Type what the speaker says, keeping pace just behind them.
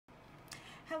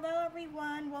Hello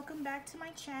everyone, welcome back to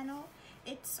my channel.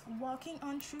 It's Walking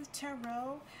on Truth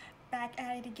Tarot, back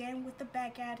at it again with the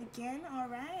back at it again.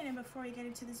 Alright, and before we get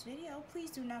into this video, please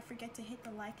do not forget to hit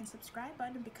the like and subscribe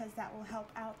button because that will help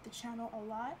out the channel a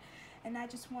lot. And I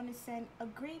just want to send a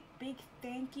great big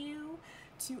thank you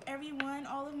to everyone,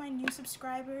 all of my new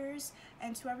subscribers,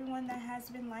 and to everyone that has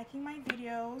been liking my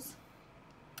videos.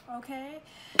 Okay,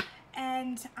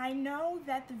 and I know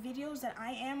that the videos that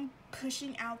I am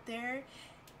pushing out there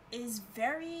is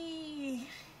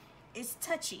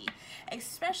touchy,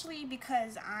 especially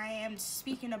because I am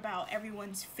speaking about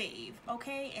everyone's fave,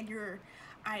 okay, and your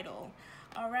idol.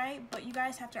 All right, but you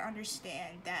guys have to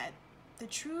understand that the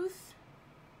truth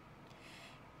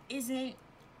isn't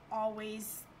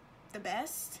always the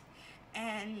best,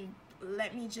 and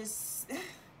let me just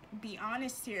be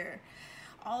honest here.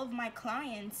 All of my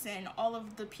clients and all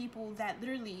of the people that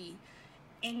literally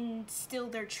instill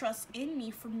their trust in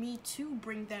me for me to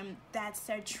bring them that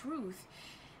said truth,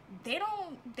 they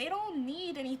don't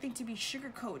need anything to be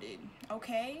sugar-coated,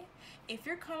 okay? If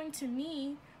you're coming to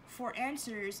me for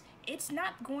answers, it's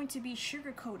not going to be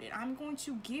sugar-coated. I'm going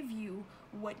to give you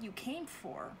what you came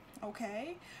for,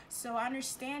 okay? So I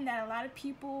understand that a lot of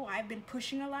people, I've been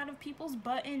pushing a lot of people's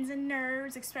buttons and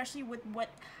nerves, especially with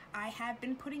what I have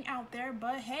been putting out there,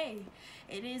 but hey,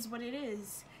 it is what it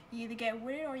is. You either get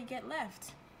with it or you get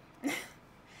left.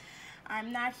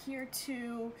 I'm not here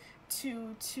to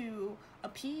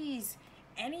appease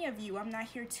any of you. I'm not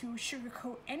here to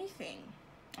sugarcoat anything,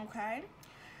 okay?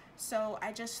 So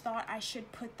I just thought I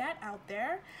should put that out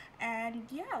there, and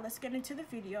yeah, let's get into the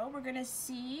video. We're gonna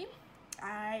see,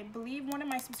 I believe one of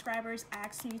my subscribers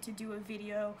asked me to do a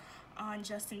video on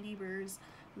Justin Bieber's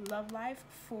love life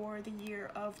for the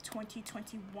year of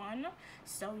 2021.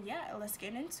 So yeah, let's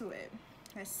get into it.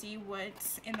 Let's see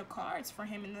what's in the cards for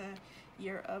him in the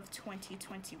year of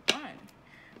 2021.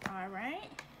 All right.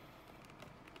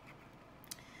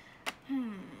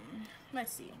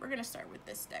 Let's see. We're gonna start with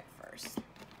this deck first.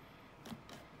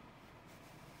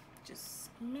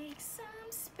 Just make some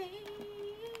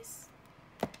space.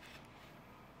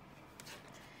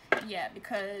 Yeah,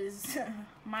 because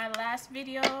my last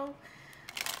video,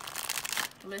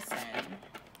 listen,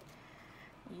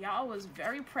 y'all was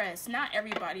very pressed. Not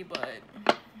everybody, but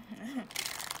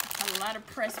a lot of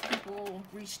press people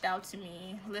reached out to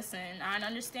me. Listen, I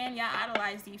understand y'all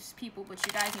idolize these people, but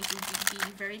you guys need to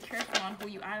be very careful on who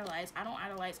you idolize. I don't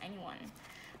idolize anyone,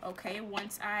 okay?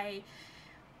 Once I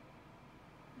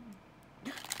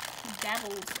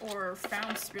dabbled or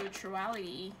found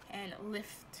spirituality and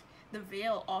lift the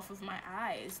veil off of my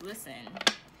eyes, listen,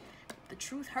 the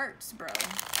truth hurts, bro.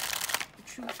 The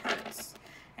truth hurts.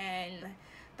 And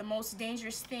the most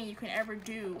dangerous thing you can ever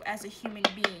do as a human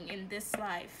being in this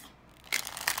life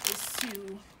is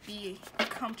to be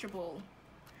comfortable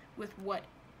with what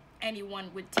anyone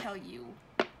would tell you,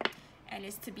 and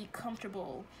is to be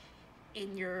comfortable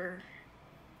in your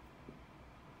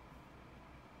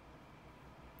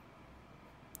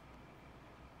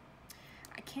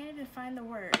I can't even find the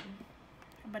word,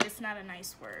 but it's not a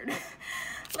nice word.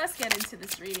 Let's get into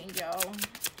this reading, yo.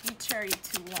 We tarried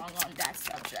too long on that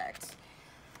subject.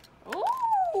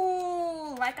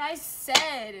 Ooh, like I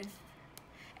said.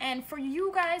 And for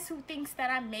you guys who thinks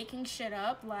that I'm making shit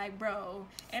up, like, bro,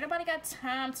 ain't nobody got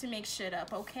time to make shit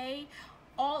up, okay?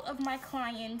 All of my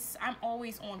clients, I'm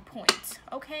always on point,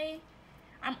 okay?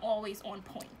 I'm always on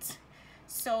point.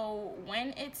 So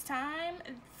when it's time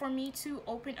for me to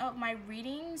open up my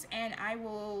readings, and I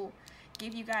will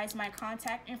give you guys my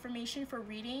contact information for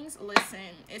readings,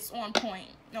 listen, it's on point,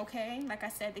 okay? Like I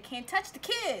said, they can't touch the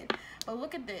kid. But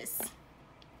look at this.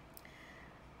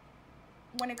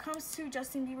 When it comes to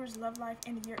Justin Bieber's love life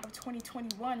in the year of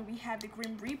 2021, we have the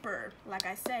Grim Reaper. Like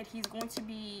I said, we're going to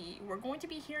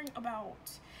be hearing about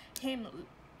him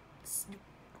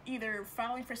either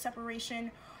filing for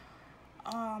separation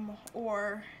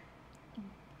or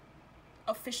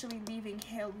officially leaving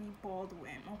Haley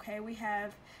Baldwin, okay? We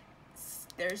have,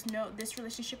 this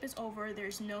relationship is over.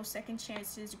 There's no second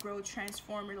chances, grow,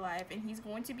 transform your life, and he's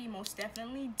going to be most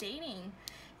definitely dating.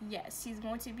 Yes, he's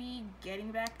going to be getting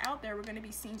back out there. We're going to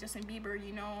be seeing Justin Bieber,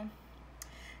 you know,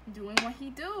 doing what he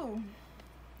do,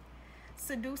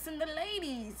 seducing the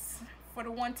ladies for the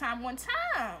one time. All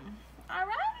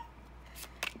right.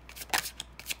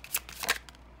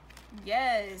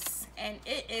 Yes, and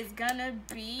it is gonna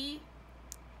be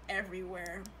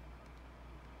everywhere.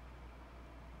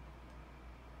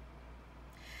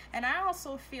 And I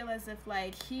also feel as if,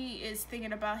 like, he is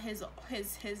thinking about his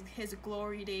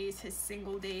glory days, his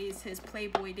single days, his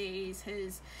playboy days,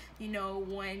 his, you know,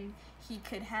 when he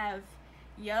could have,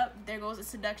 Yep, there goes the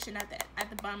seduction at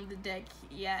the bottom of the deck.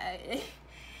 Yeah.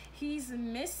 He's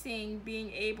missing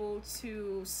being able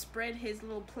to spread his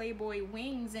little playboy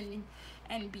wings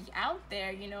and be out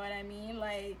there, you know what I mean?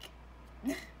 Like,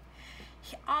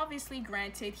 obviously,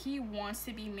 granted, he wants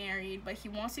to be married, but he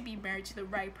wants to be married to the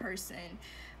right person.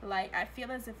 Like, I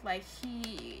feel as if, like,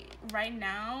 right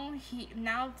now,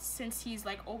 since he's,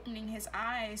 like, opening his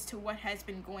eyes to what has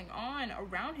been going on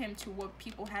around him, to what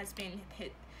people has been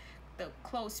the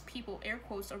close people, air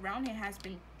quotes, around him has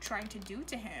been trying to do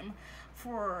to him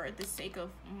for the sake of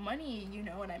money, you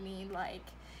know what I mean? Like,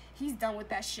 he's done with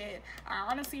that shit. I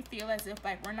honestly feel as if,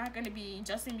 like, we're not gonna be,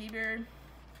 Justin Bieber,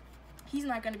 he's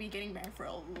not gonna be getting married for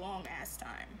a long ass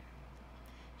time.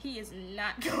 He is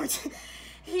not going to,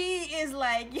 he is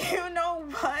like, you know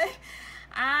what,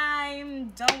 I'm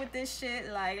done with this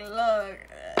shit. Like, look,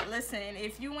 listen,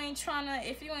 if you ain't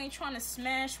trying to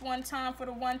smash one time for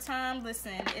the one time,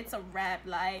 listen, it's a wrap.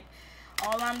 Like,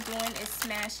 all I'm doing is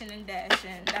smashing and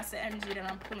dashing. That's the energy that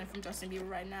I'm pulling from Justin Bieber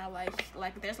right now.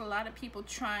 Like there's a lot of people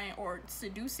trying or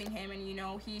seducing him, and you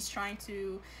know, he's trying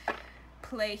to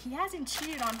play. He hasn't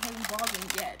cheated on Haley Baldwin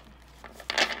yet,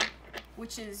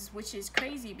 which is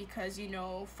crazy, because, you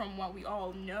know, from what we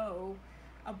all know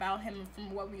about him,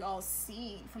 from what we all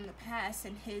seen from the past,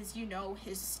 and his, you know,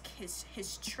 his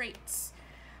traits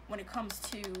when it comes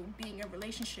to being in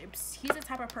relationships, he's the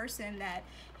type of person that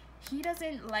he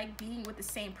doesn't like being with the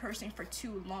same person for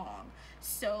too long.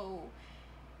 So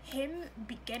him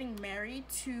getting married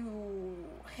to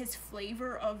his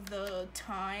flavor of the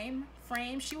time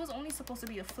frame, she was only supposed to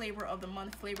be a flavor of the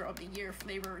month, flavor of the year,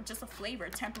 flavor, just a flavor,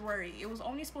 temporary. It was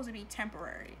only supposed to be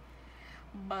temporary.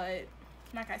 But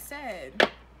like I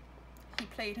said, he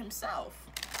played himself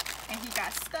and he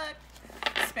got stuck,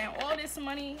 spent all this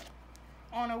money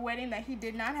on a wedding that he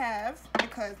did not have,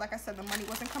 because like I said, the money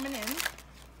wasn't coming in.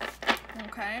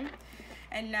 Okay,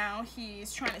 and now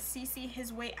he's trying to CC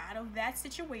his way out of that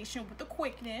situation with the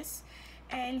quickness,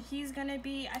 and he's gonna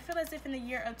be, I feel as if in the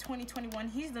year of 2021,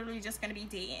 he's literally just gonna be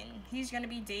dating. He's gonna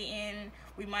be dating.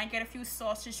 We might get a few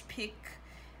sausage pics.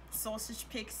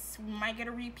 We might get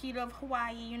a repeat of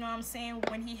Hawaii, you know what I'm saying,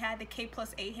 when he had the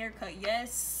K+A haircut.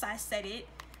 Yes, I said it.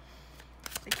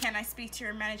 The can I speak to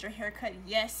your manager haircut.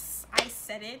 Yes, I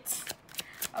said it.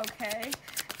 Okay,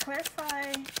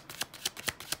 clarify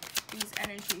these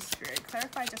energies, spirit.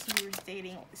 Clarify Justin Bieber's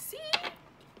dating. See?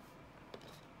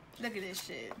 Look at this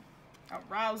shit.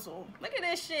 Arousal. Look at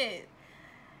this shit.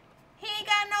 He ain't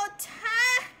got no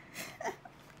time.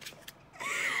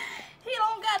 He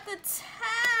don't got the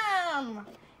time.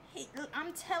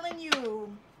 I'm telling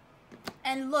you.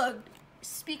 And look,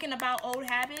 speaking about old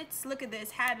habits, look at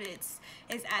this. Habits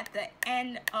is at the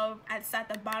end of, it's at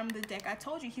the bottom of the deck. I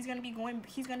told you he's gonna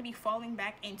be falling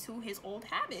back into his old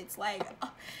habits. Like,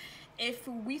 if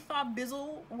we thought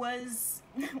Bizzle was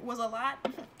a lot,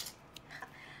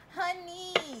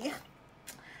 honey.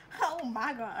 Oh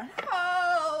my god.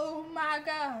 Oh my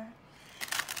god.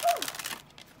 Whew.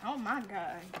 Oh my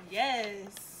god.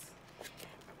 Yes.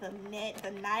 The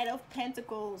Knight of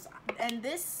Pentacles. And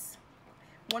this,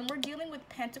 when we're dealing with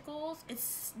Pentacles,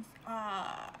 it's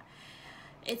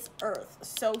Earth.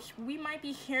 So we might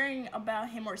be hearing about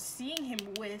him or seeing him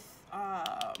with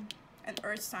an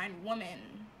Earth sign woman.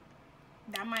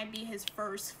 That might be his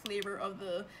first flavor of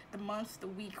the month, the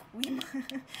week.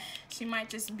 She might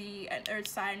just be an earth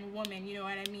sign woman, you know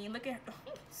what I mean? Look at her.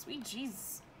 Oh, sweet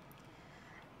Jesus.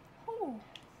 Oh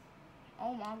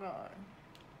my god.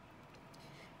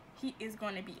 He is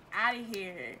going to be out of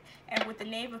here. And with the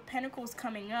Knave of Pentacles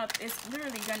coming up, it's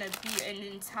literally going to be an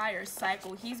entire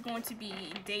cycle. He's going to be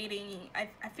dating. I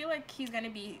feel like he's going to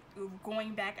be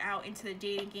going back out into the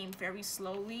dating game very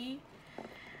slowly.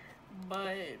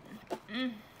 But,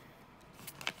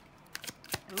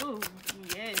 ooh,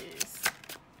 yes.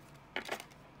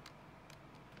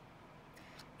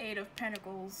 Eight of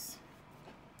Pentacles.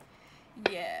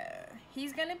 Yeah,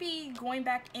 he's gonna be going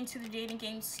back into the dating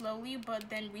game slowly, but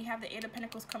then we have the Eight of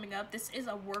Pentacles coming up. This is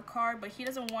a work card, but he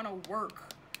doesn't want to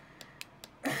work.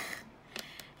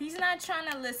 He's not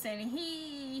trying to listen.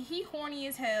 He horny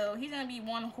as hell. He's gonna be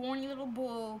one horny little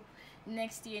bull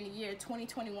next year, in the year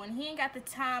 2021. He ain't got the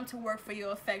time to work for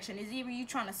your affection. It's either you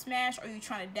trying to smash or you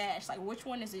trying to dash. Like, which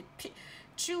one is it?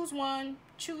 Choose one.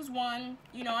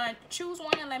 You know, choose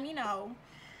one and let me know,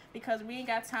 because we ain't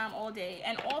got time all day.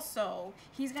 And also,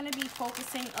 he's gonna be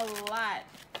focusing a lot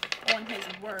on his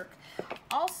work.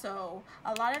 Also,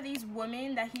 a lot of these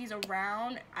women that he's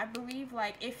around, I believe,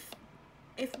 like, if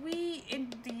we,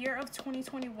 in the year of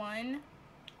 2021,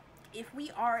 if we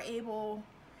are able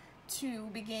to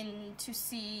begin to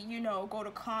see, you know, go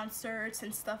to concerts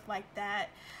and stuff like that.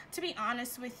 To be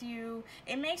honest with you,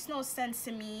 it makes no sense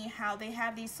to me how they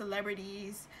have these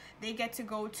celebrities, they get to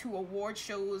go to award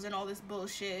shows and all this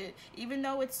bullshit, even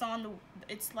though it's on the,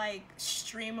 it's like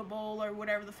streamable or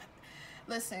whatever the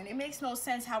listen, it makes no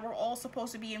sense how we're all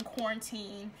supposed to be in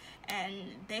quarantine and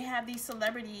they have these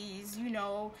celebrities, you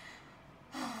know,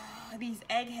 these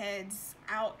eggheads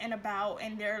out and about,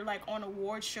 and they're like on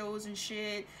award shows and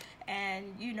shit, and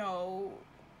you know,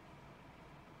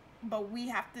 but we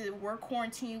have to, we're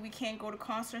quarantined, we can't go to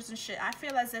concerts and shit. I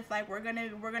feel as if like we're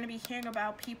gonna be hearing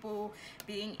about people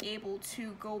being able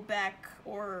to go back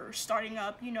or starting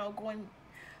up, you know, going,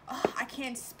 I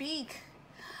can't speak.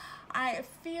 I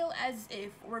feel as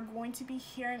if we're going to be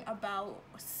hearing about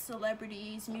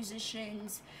celebrities,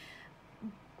 musicians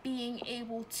being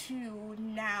able to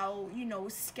now, you know,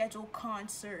 schedule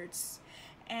concerts.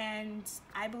 And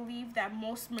I believe that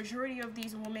majority of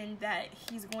these women that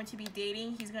he's going to be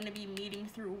dating, he's going to be meeting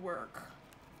through work.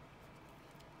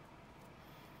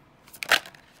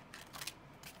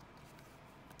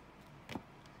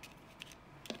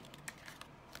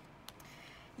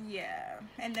 Yeah,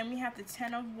 and then we have the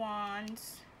Ten of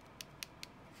Wands.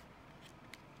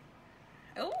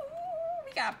 Ooh,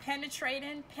 we got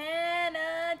penetrating.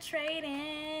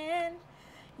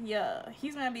 Yeah,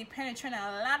 he's gonna be penetrating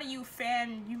a lot of you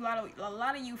a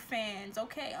lot of you fans.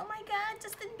 Okay. Oh my God,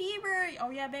 Justin Bieber. Oh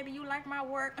yeah, baby, you like my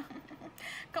work?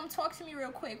 Come talk to me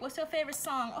real quick. What's your favorite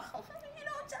song? Oh, you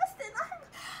know, Justin,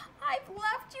 I've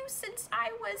loved you since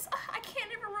I was, I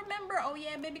can't even remember. Oh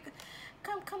yeah, baby.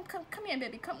 Come here,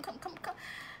 baby. Come.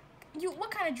 You,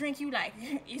 what kind of drink you like?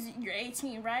 Is it, you're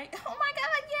 18, right? Oh my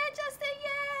God, yeah, Justin,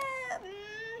 yeah.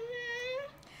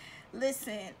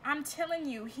 Listen, I'm telling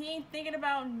you, he ain't thinking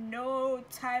about no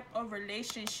type of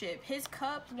relationship. His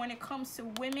cup, when it comes to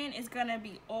women, is gonna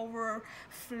be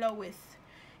overfloweth.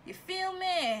 You feel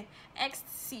me?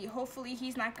 Ecstasy. Hopefully,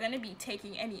 he's not gonna be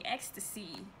taking any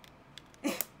ecstasy.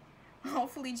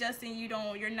 Hopefully, Justin,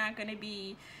 you're not gonna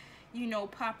be, you know,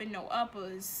 popping no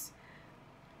uppers,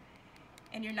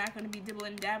 and you're not going to be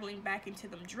dabbling back into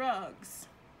them drugs.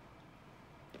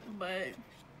 But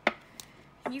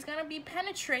he's going to be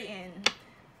penetrating.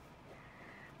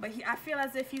 But I feel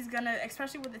as if he's going to,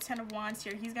 especially with the Ten of Wands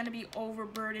here, he's going to be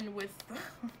overburdened with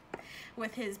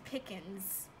with his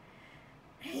pickings.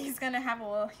 He's going to have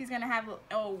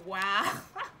oh wow.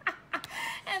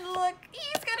 And look,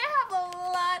 he's gonna have a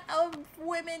lot of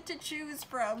women to choose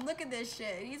from. Look at this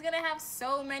shit. He's gonna have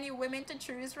so many women to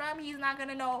choose from. He's not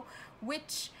gonna know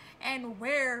which and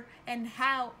where and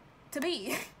how to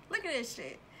be. Look at this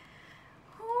shit.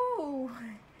 Ooh,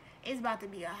 it's about to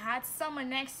be a hot summer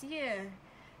next year.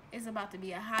 It's about to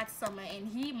be a hot summer, and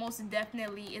he most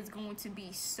definitely is going to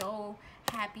be so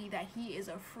happy that he is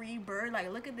a free bird. Like,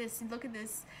 look at this. Look at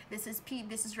this. This is Pete.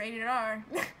 This is rated R.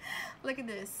 Look at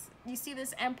this. You see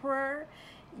this Emperor?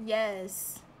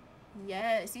 Yes.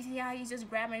 Yes. You see how he's just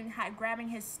grabbing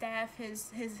his staff,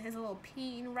 his little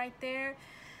peen right there?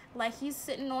 Like, he's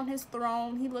sitting on his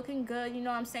throne. He looking good. You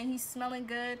know what I'm saying? He's smelling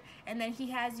good. And then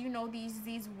he has, you know,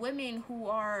 these women who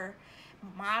are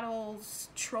models,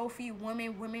 trophy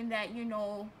women that, you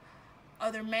know,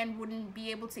 other men wouldn't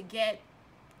be able to get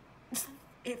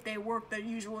if they worked the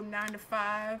usual 9 to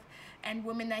 5, and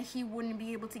women that he wouldn't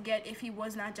be able to get if he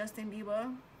was not Justin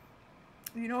Bieber.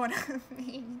 You know what I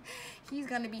mean? He's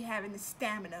gonna be having the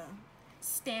stamina.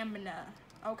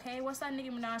 Okay, what's that Nicki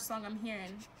Minaj song I'm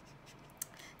hearing?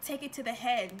 Take It to the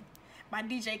Head by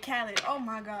DJ Khaled. Oh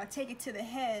my God, take it to the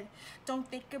head. Don't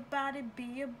think about it,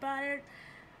 be about it.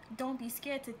 Don't be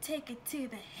scared to take it to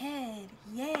the head.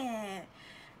 Yeah.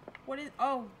 What is,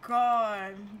 oh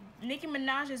God, Nicki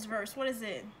Minaj's verse, what is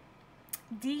it?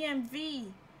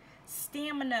 DMV,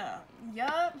 stamina.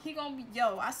 Yup, he gonna be,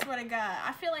 yo, I swear to God,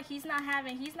 I feel like he's not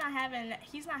having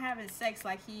sex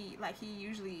like he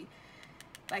usually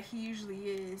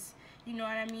is. You know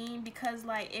what I mean? Because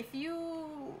like, if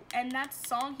you, and that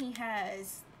song he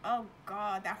has, oh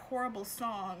God, that horrible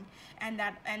song, and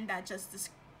that just this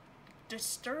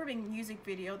disturbing music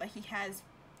video that he has,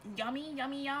 yummy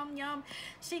yummy yum yum,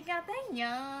 she got that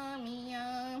yummy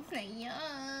yum,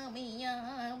 yummy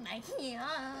yum, like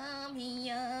yummy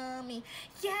yummy,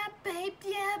 yeah babe,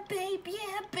 yeah babe,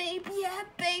 yeah babe, yeah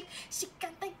babe, she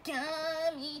got that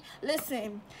yummy.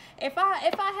 Listen, if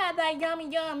I had that yummy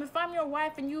yum, if I'm your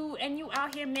wife and you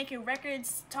out here making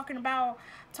records talking about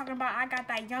I got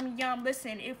that yummy yum,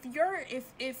 listen, if you're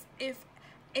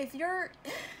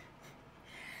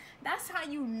that's how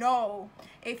you know.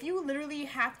 If you literally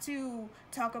have to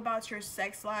talk about your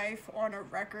sex life on a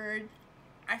record,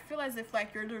 I feel as if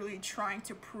like you're literally trying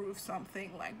to prove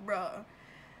something. Like, bruh,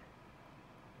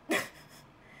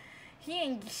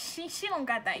 she don't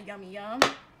got that yummy yum.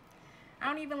 I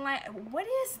don't even like, what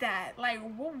is that? Like,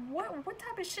 what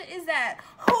type of shit is that?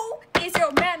 Who is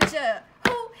your manager?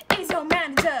 Who is your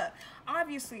manager?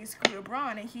 Obviously, it's Scooter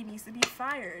Braun, and he needs to be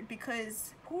fired,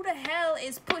 because who the hell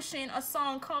is pushing a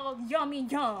song called Yummy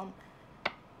Yum?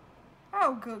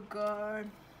 Oh, good God.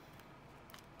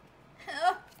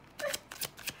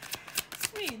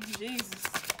 Sweet Jesus.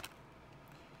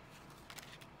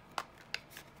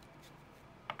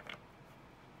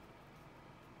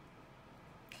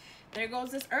 There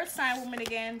goes this Earth sign woman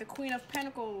again, the Queen of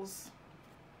Pentacles.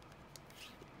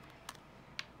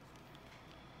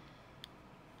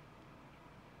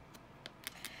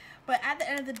 But at the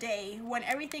end of the day, when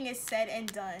everything is said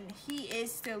and done, he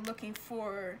is still looking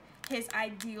for his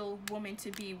ideal woman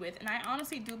to be with. And I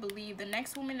honestly do believe the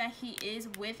next woman that he is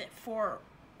with for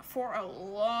a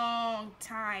long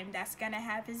time, that's gonna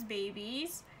have his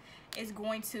babies, is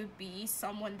going to be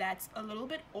someone that's a little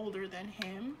bit older than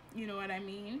him. You know what I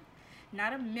mean?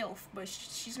 Not a MILF, but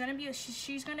she's gonna be a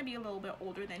little bit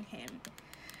older than him.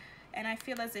 And I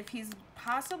feel as if he's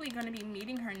possibly gonna be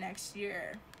meeting her next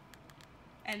year.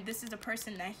 And this is the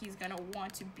person that he's gonna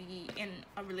want to be in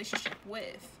a relationship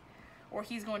with, or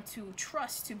he's going to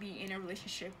trust to be in a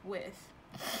relationship with.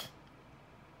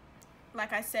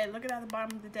 Like I said, look at the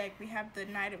bottom of the deck. We have the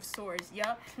Knight of Swords.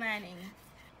 Yup,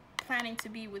 planning to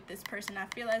be with this person. I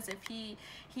feel as if he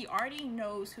already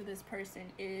knows who this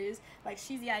person is. Like,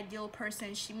 she's the ideal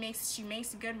person. She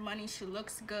makes good money. She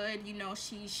looks good. You know,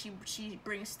 she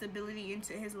brings stability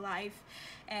into his life,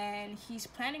 and he's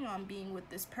planning on being with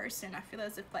this person. I feel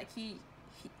as if like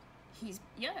he's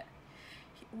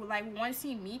like, once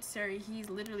he meets her, he's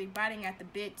literally biting at the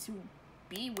bit to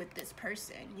be with this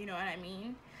person. You know what I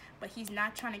mean? But he's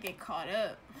not trying to get caught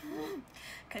up,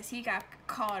 because he got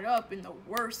caught up in the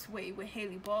worst way with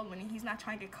Haley Baldwin, and he's not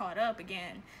trying to get caught up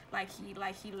again like he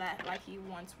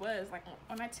once was. Like,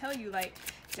 when I tell you, like,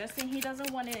 Justin, he doesn't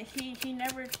want it. He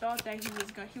never thought that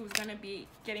he was gonna be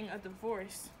getting a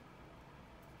divorce.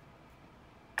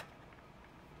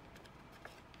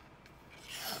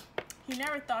 He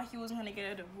never thought he was gonna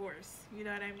get a divorce. You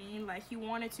know what I mean? Like, he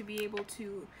wanted to be able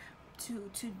to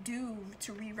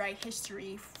rewrite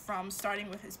history from starting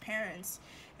with his parents,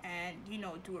 and, you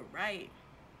know, do it right,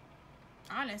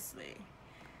 honestly.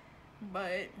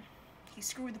 But he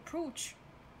screwed the pooch,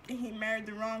 and he married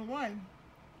the wrong one.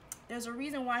 There's a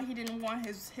reason why he didn't want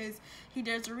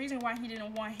there's a reason why he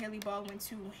didn't want Haley Baldwin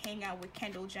to hang out with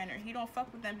Kendall Jenner. He don't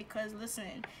fuck with them because,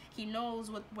 listen, he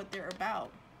knows what they're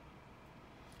about.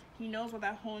 He knows what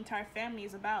that whole entire family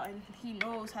is about, and he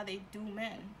knows how they do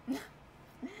men.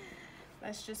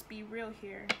 Let's just be real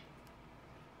here.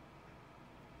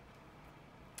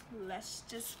 Let's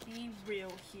just be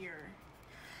real here.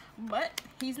 But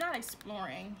he's not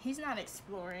exploring. He's not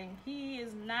exploring. He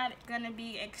is not gonna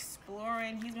be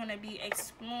exploring. He's gonna be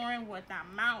exploring what that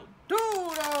mouth do,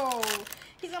 though.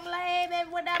 He's gonna be like, hey, baby,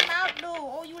 what that mouth do?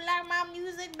 Oh, you like my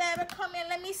music, baby? Come here,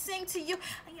 let me sing to you.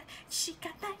 She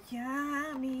got that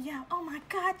yummy yum. Oh my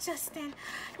God, Justin.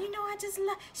 You know I just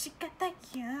love. She got that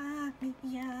yummy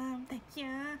yum. That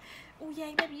yum. Oh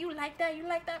yeah, baby, you like that? You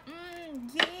like that?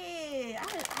 Yeah.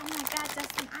 Oh my God,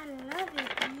 Justin, I love it.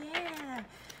 Yeah.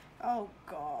 Oh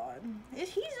God,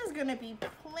 he's just gonna be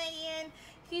playing.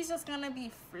 He's just gonna be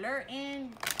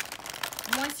flirting.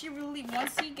 Once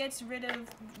he gets rid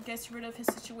of his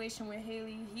situation with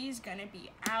Haley, he's gonna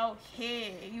be out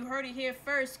here. You heard it here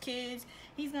first, kids.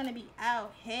 He's gonna be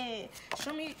out here.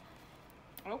 Show me.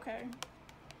 Okay.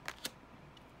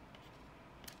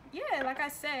 Yeah, like I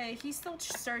said, he's still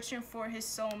searching for his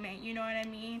soulmate. You know what I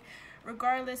mean?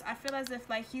 Regardless, I feel as if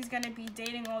like he's gonna be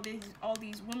dating all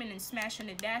these women and smashing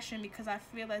and dashing, because I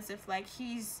feel as if like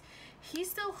he's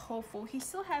still hopeful. He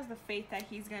still has the faith that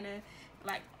he's gonna,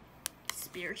 like,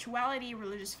 spirituality,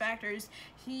 religious factors.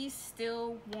 He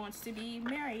still wants to be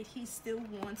married. He still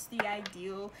wants the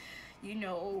ideal, you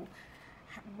know,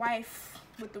 wife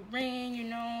with the ring. You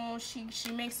know, she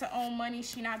makes her own money.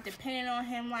 She not dependent on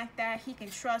him like that. He can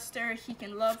trust her. He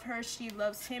can love her. She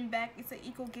loves him back. It's an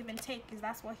equal give and take, because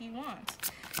that's what he wants.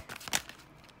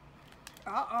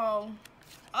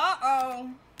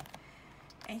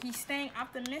 And he's staying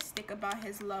optimistic about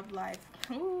his love life.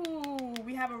 Ooh,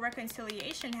 we have a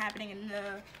reconciliation happening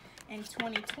in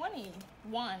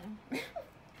 2021.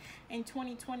 In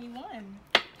 2021.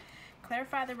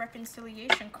 Clarify the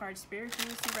reconciliation card. Spirit, who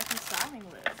is he reconciling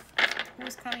with? Who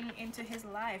is coming into his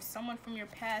life? Someone from your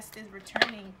past is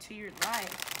returning to your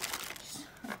life.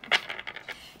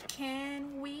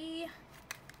 Can we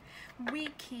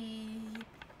keep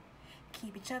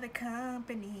keep each other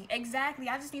company. Exactly.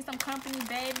 I just need some company,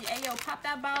 baby. Hey, yo, pop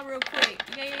that bottle real quick.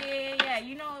 Yeah.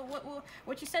 You know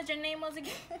what you said your name was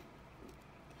again?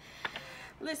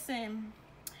 Listen.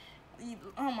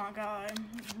 Oh my God.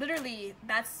 Literally,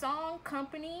 that song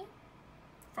 "Company"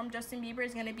 from Justin Bieber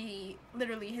is gonna be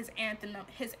literally his anthem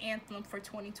for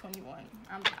 2021.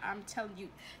 I'm telling you.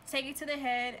 Take it to the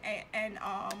head, and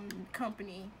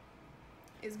 "Company"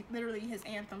 is literally his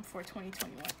anthem for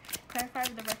 2021. Clarify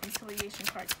the reconciliation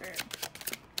card, spirit.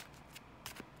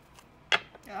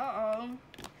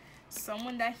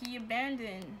 Someone that he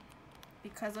abandoned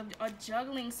because of a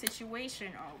juggling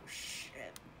situation. Oh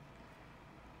shit.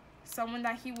 Someone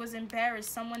that he was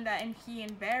embarrassed, someone that he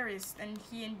embarrassed and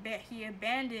he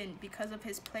abandoned because of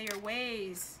his player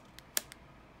ways.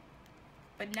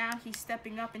 But now he's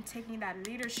stepping up and taking that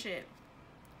leadership.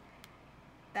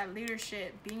 That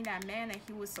leadership, being that man that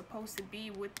he was supposed to be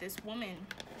with this woman.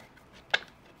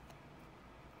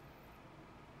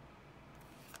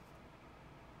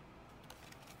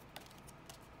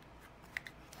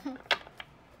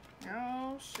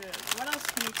 Oh shit. What else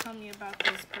can you tell me about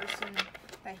this person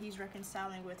that he's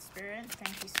reconciling with, spirit?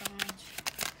 Thank you so much.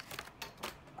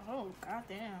 Oh,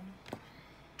 goddamn.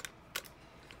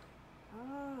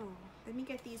 Oh, let me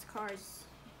get these cards.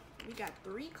 We got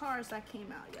 3 cards that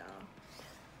came out, y'all.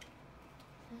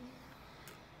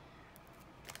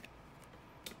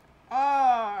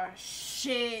 Oh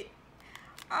shit.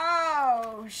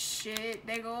 Oh shit.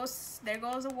 There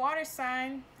goes a water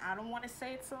sign. I don't want to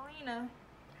say it's Selena.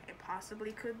 It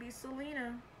possibly could be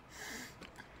Selena.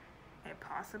 It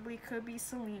possibly could be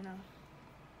Selena.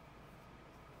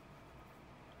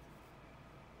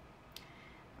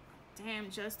 Damn,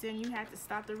 Justin, you had to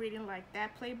stop the reading like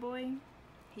that, Playboy.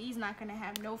 He's not gonna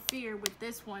have no fear with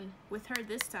this one. With her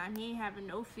this time, he ain't having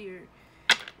no fear.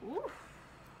 Ooh.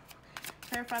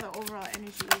 Clarify the overall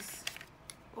energies.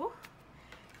 Ooh.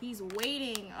 He's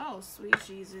waiting. Oh, sweet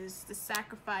Jesus. The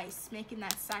sacrifice. Making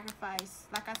that sacrifice.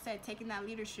 Like I said, taking that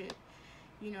leadership.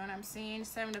 You know what I'm saying?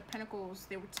 7 of Pentacles.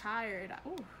 They were tired.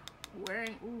 Ooh.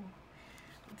 Ooh.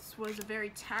 This was a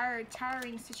very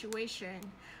tiring situation.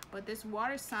 But this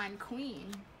water sign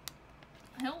queen.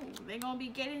 Oh, they're gonna be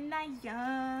getting that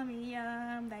yummy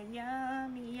yum. That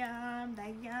yummy yum.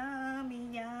 That yummy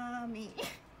yummy.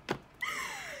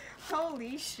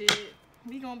 Holy shit.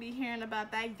 We gonna be hearing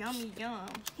about that yummy yum.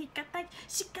 He got that,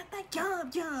 she got that yum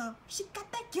yum. She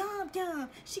got that yum yum.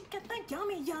 She got that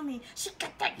yummy yummy. She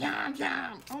got that yum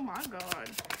yum. Oh my God.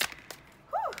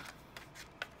 Whew.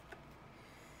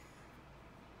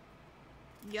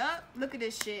 Yup, look at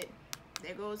this shit.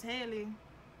 There goes Haley.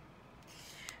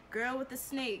 Girl with the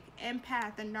snake,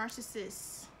 empath, and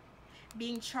narcissist.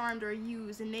 Being charmed or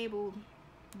used, enabled,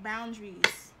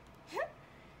 boundaries.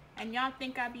 And y'all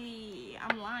think I'm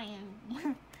lying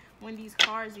when these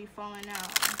cards be falling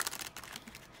out.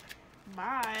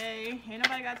 Bye. Ain't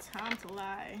nobody got time to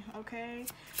lie, okay?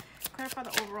 Clarify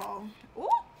the overall. Ooh.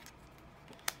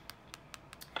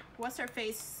 What's her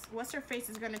face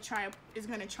is gonna try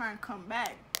and come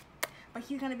back. But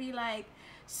he's gonna be like,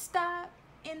 stop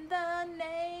in the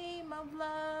name of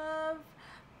love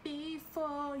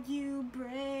before you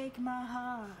break my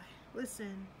heart.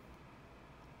 Listen.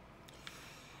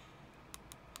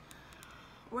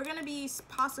 We're gonna be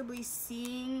possibly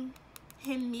seeing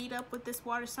him meet up with this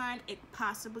water sign. It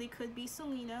possibly could be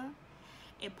Selena.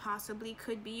 It possibly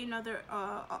could be another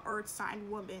earth sign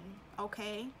woman,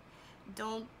 okay?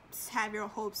 Don't have your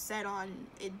hopes set on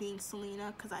it being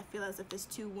Selena, because I feel as if there's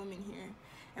 2 women here.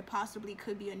 It possibly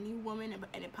could be a new woman,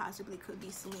 and it possibly could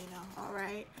be Selena, all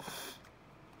right?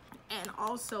 And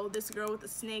also, this girl with the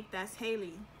snake, that's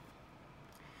Haley.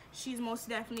 She's most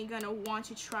definitely gonna want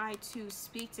to try to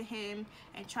speak to him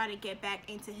and try to get back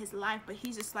into his life, but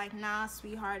he's just like, nah,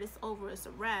 sweetheart, it's over, it's a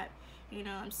wrap. You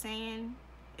know what I'm saying?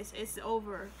 It's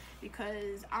over.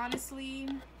 Because honestly,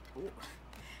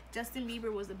 Justin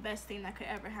Bieber was the best thing that could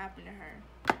ever happen to her.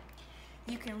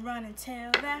 You can run and tell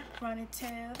that, run and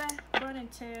tell that, run and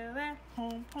tell that,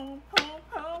 home, home, home,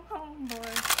 home, home,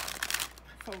 boy.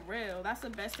 For real, that's the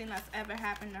best thing that's ever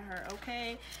happened to her,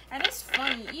 okay? And it's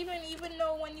funny, even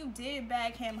though when you did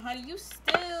bag him, honey, you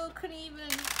still couldn't even,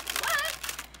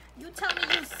 what? You tell me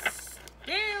you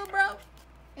still, bro?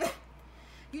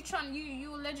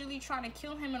 you allegedly trying to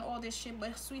kill him and all this shit,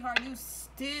 but sweetheart, you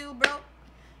still, bro?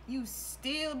 You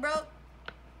still, bro?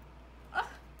 Oh,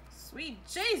 sweet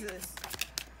Jesus.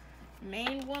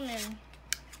 Main woman.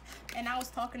 And I was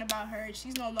talking about her.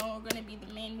 She's no longer gonna be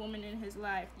the main woman in his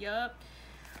life. Yup.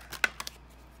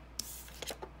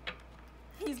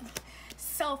 He's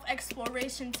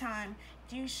self-exploration time.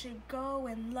 You should go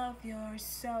and love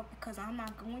yourself, because I'm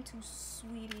not going to,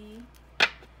 sweetie.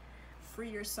 free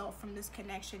yourself from this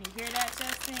connection. You hear that,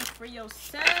 Justin? Free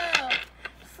yourself.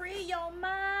 Free your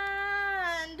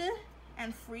mind.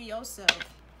 And free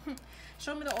yourself.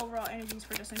 Show me the overall energies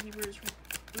for Justin Bieber's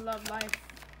love life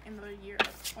in the year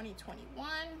of 2021.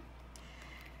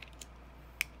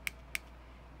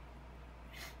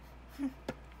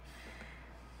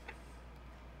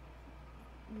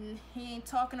 He ain't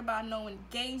talking about no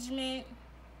engagement.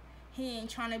 He ain't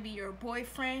trying to be your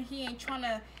boyfriend. He ain't trying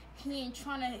to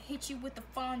hit you with the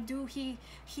fondue.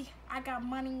 I got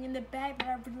money in the bag, but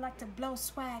I really like to blow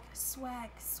swag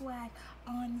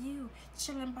on you.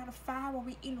 Chilling by the fire while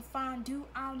we eating fondue.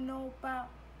 I don't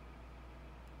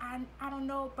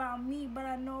know about me, but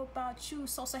I know about you.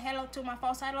 So say hello to my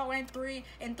false hello in 3,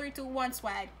 2, 1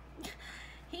 swag.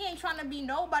 He ain't trying to be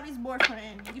nobody's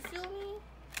boyfriend. You feel me?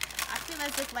 I feel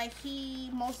as if like he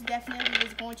most definitely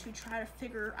is going to try to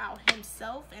figure out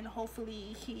himself, and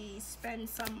hopefully he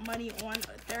spends some money on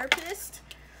a therapist.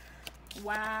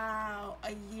 Wow,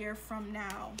 a year from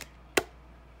now.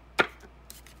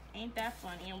 Ain't that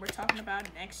funny? And we're talking about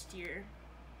next year.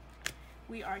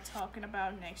 We are talking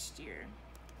about next year.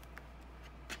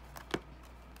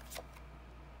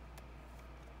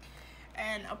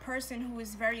 And a person who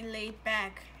is very laid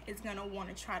back is going to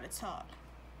want to try to talk.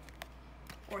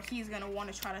 Or he's going to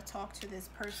want to try to talk to this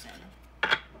person.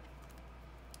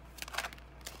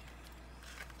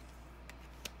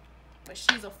 But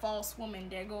she's a false woman.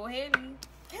 There go ahead.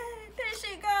 There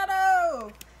she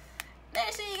go.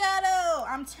 There she go.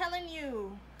 I'm telling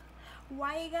you.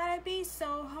 Why you gotta be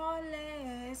so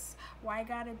heartless? Why you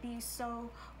gotta be so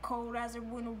cold as it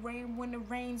when it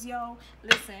rains, yo?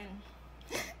 Listen.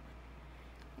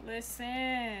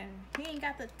 Listen. He ain't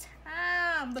got the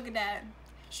time. Look at that.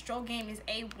 Stroke game is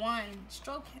A1.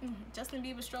 Justin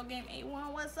Bieber stroke game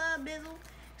A1. What's up, Bizzle?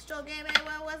 Stroke game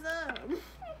A1. What's up?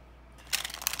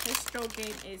 His stroke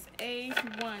game is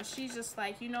A1. She's just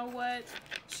like, you know what?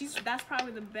 That's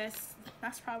probably the best.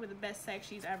 That's probably the best sex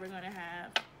she's ever gonna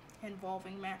have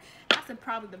involving man. That's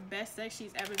probably the best sex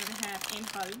she's ever gonna have in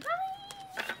her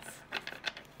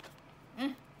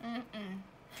life.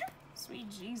 Sweet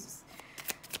Jesus.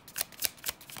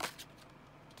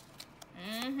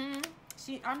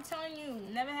 I'm telling you,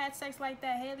 never had sex like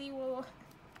that. Haley, whoa.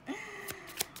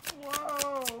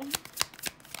 Whoa.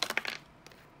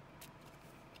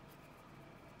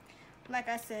 Like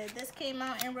I said, this came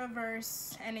out in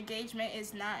reverse. An engagement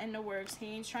is not in the works. He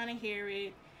ain't trying to hear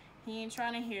it. He ain't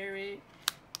trying to hear it.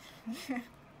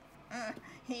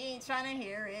 He ain't trying to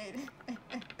hear it.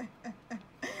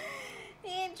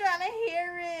 He ain't trying to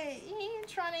hear it. He ain't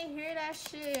trying to hear that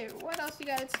shit. What else you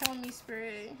gotta tell me,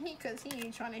 Spirit? Cause he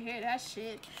ain't trying to hear that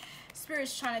shit.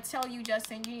 Spirit's trying to tell you,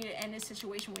 Justin, you need to end this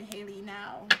situation with Haley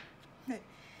now.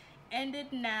 End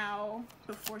it now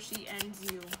before she ends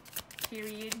you.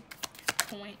 Period.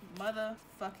 Point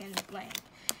motherfucking blank.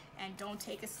 And don't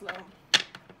take it slow.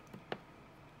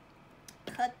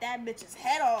 Cut that bitch's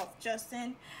head off,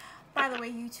 Justin. By the way,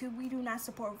 YouTube, we do not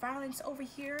support violence over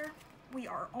here. We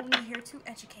are only here to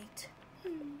educate.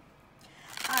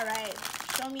 Alright,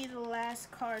 show me the last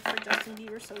card for Justin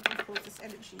Bieber so we can close this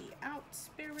energy out.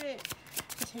 Spirit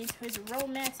pertains to his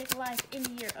romantic life in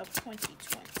the year of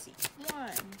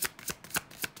 2021.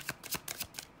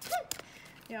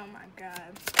 Oh my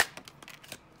god.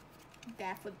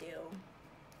 Daffodil.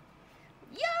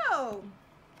 Yo!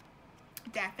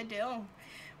 Daffodil.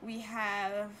 We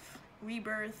have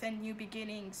rebirth and new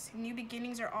beginnings. New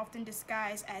beginnings are often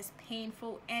disguised as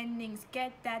painful endings.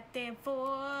 Get that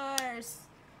divorce.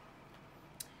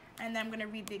 And then I'm gonna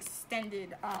read the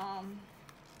extended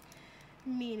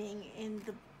meaning in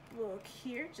the book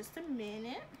here. Just a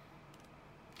minute.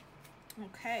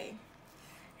 Okay.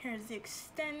 Here's the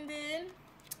extended.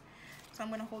 So I'm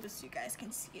gonna hold this so you guys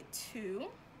can see it too.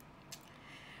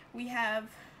 We have,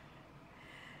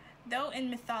 though in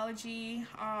mythology,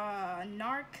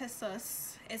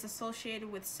 Narcissus is associated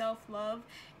with self-love,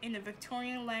 in the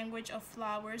Victorian language of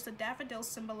flowers, the daffodil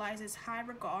symbolizes high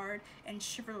regard and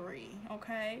chivalry,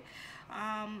 okay?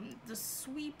 The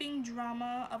sweeping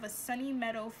drama of a sunny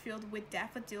meadow filled with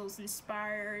daffodils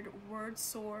inspired word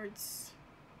swords'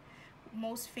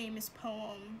 most famous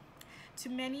poem. To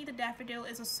many, the daffodil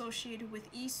is associated with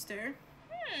Easter.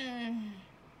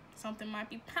 Something might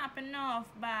be popping off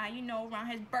by, you know, around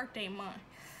his birthday month.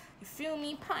 You feel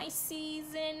me?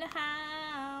 Pisces in the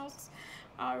house.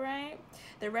 All right.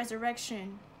 The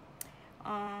resurrection.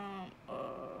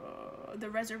 The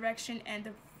resurrection and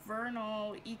the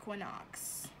vernal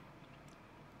equinox.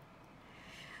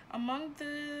 Among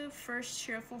the first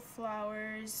cheerful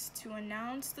flowers to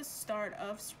announce the start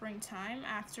of springtime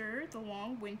after the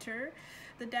long winter,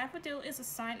 the daffodil is a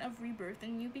sign of rebirth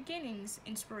and new beginnings.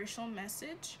 Inspirational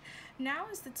message: now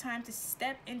is the time to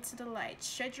step into the light,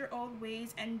 shed your old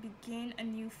ways, and begin a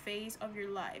new phase of your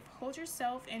life. Hold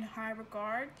yourself in high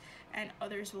regard, and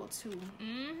others will too.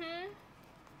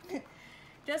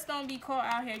 Just don't be caught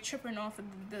out here tripping off of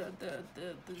the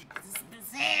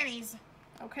zannies,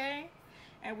 okay?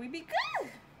 And we be good.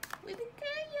 We be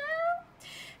good, yo.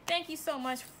 Thank you so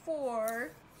much for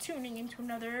tuning into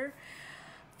another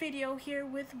video here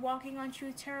with Walking on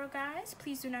Truth Tarot, guys.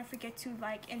 Please do not forget to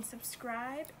like and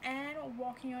subscribe. And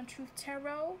Walking on Truth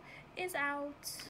Tarot is out.